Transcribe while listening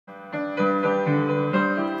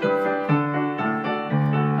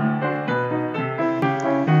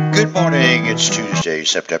Good morning. It's Tuesday,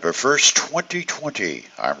 September 1st, 2020.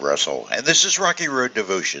 I'm Russell, and this is Rocky Road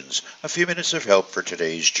Devotions, a few minutes of help for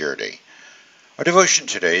today's journey. Our devotion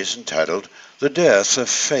today is entitled, The Death of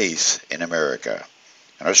Faith in America,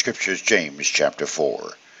 and our scripture is James chapter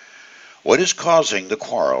 4. What is causing the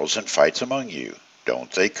quarrels and fights among you?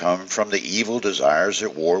 Don't they come from the evil desires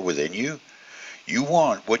at war within you? You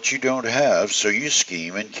want what you don't have, so you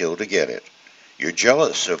scheme and kill to get it. You're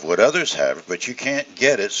jealous of what others have, but you can't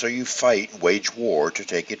get it, so you fight and wage war to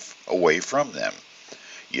take it away from them.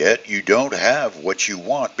 Yet you don't have what you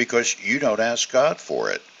want because you don't ask God for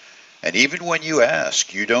it. And even when you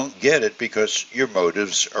ask, you don't get it because your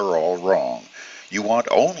motives are all wrong. You want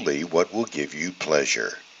only what will give you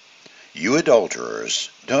pleasure. You adulterers,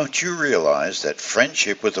 don't you realize that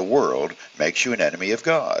friendship with the world makes you an enemy of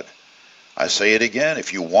God? I say it again,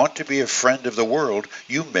 if you want to be a friend of the world,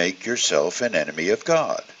 you make yourself an enemy of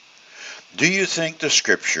God. Do you think the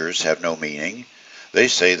scriptures have no meaning? They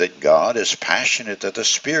say that God is passionate that the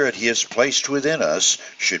Spirit He has placed within us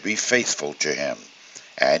should be faithful to Him,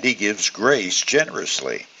 and He gives grace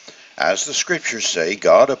generously. As the scriptures say,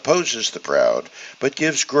 God opposes the proud, but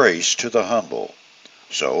gives grace to the humble.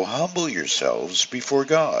 So humble yourselves before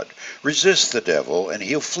God. Resist the devil, and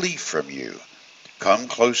he'll flee from you. Come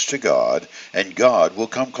close to God, and God will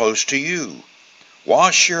come close to you.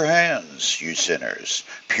 Wash your hands, you sinners.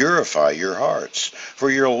 Purify your hearts,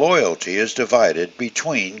 for your loyalty is divided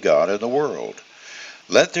between God and the world.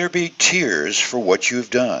 Let there be tears for what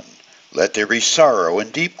you've done. Let there be sorrow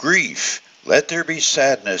and deep grief. Let there be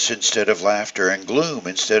sadness instead of laughter and gloom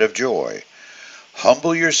instead of joy.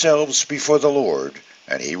 Humble yourselves before the Lord,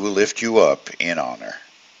 and He will lift you up in honor.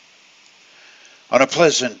 On a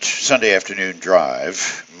pleasant Sunday afternoon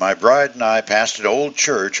drive, my bride and I passed an old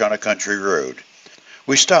church on a country road.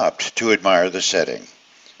 We stopped to admire the setting.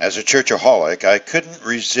 As a churchaholic, I couldn't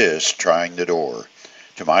resist trying the door.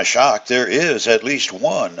 To my shock, there is at least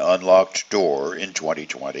one unlocked door in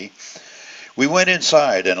 2020. We went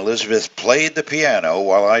inside and Elizabeth played the piano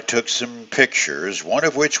while I took some pictures, one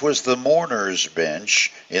of which was the mourner's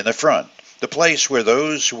bench in the front. The place where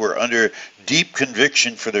those who were under deep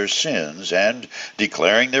conviction for their sins and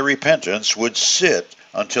declaring their repentance would sit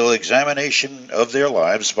until examination of their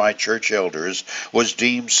lives by church elders was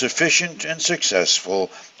deemed sufficient and successful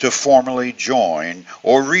to formally join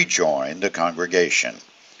or rejoin the congregation.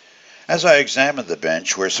 As I examined the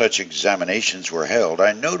bench where such examinations were held,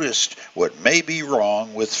 I noticed what may be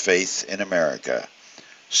wrong with faith in America: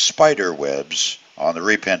 spider webs on the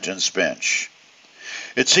repentance bench.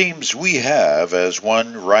 It seems we have, as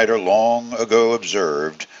one writer long ago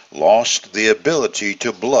observed, lost the ability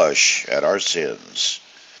to blush at our sins.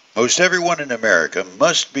 Most everyone in America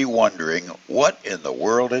must be wondering what in the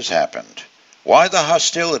world has happened. Why the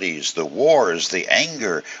hostilities, the wars, the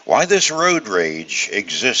anger, why this road rage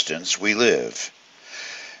existence we live?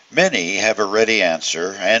 Many have a ready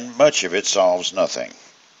answer, and much of it solves nothing.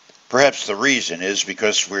 Perhaps the reason is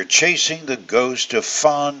because we're chasing the ghost of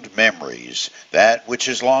fond memories, that which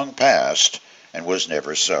is long past and was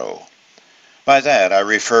never so. By that I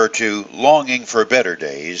refer to longing for better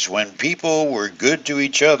days when people were good to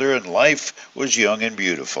each other and life was young and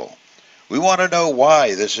beautiful. We want to know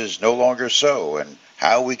why this is no longer so and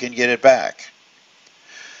how we can get it back.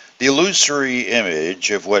 The illusory image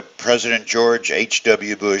of what President George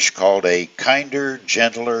H.W. Bush called a kinder,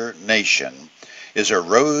 gentler nation is a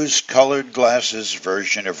rose-colored glasses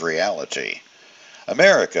version of reality.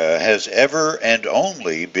 America has ever and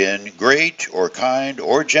only been great or kind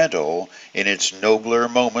or gentle in its nobler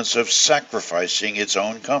moments of sacrificing its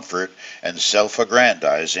own comfort and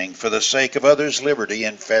self-aggrandizing for the sake of others' liberty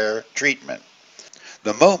and fair treatment.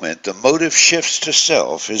 The moment the motive shifts to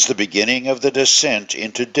self is the beginning of the descent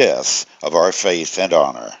into death of our faith and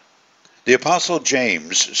honor. The Apostle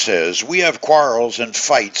James says, we have quarrels and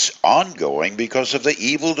fights ongoing because of the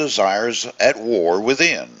evil desires at war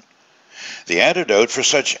within. The antidote for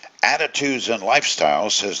such attitudes and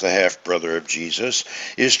lifestyles, says the half-brother of Jesus,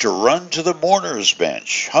 is to run to the mourner's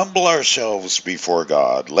bench, humble ourselves before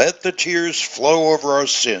God, let the tears flow over our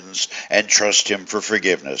sins, and trust Him for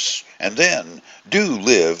forgiveness, and then do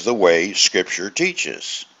live the way Scripture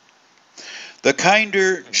teaches. The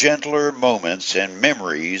kinder, gentler moments and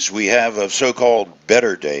memories we have of so-called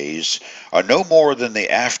better days are no more than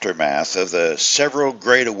the aftermath of the several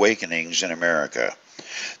great awakenings in America.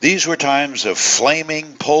 These were times of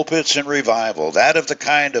flaming pulpits and revival, that of the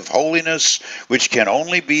kind of holiness which can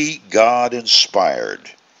only be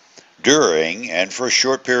God-inspired. During, and for a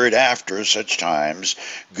short period after such times,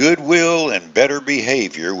 goodwill and better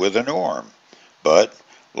behavior were the norm. But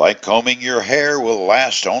Like combing your hair will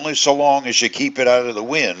last only so long as you keep it out of the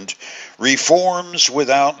wind, reforms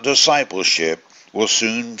without discipleship will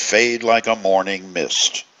soon fade like a morning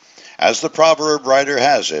mist. As the proverb writer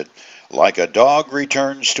has it, like a dog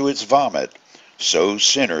returns to its vomit, so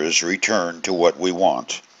sinners return to what we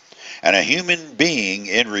want. And a human being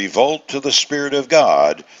in revolt to the Spirit of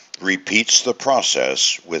God repeats the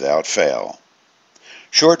process without fail.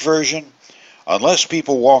 Short version, unless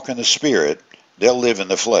people walk in the Spirit, they'll live in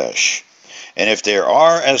the flesh. And if there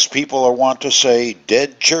are, as people are wont to say,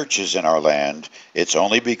 dead churches in our land, it's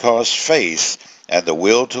only because faith and the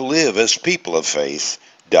will to live as people of faith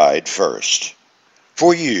died first.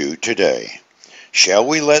 For you today, shall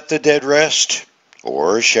we let the dead rest?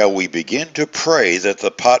 Or shall we begin to pray that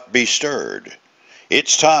the pot be stirred?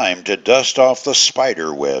 It's time to dust off the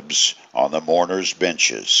spider webs on the mourners'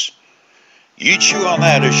 benches. You chew on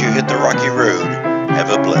that as you hit the rocky road.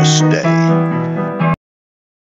 Have a blessed day.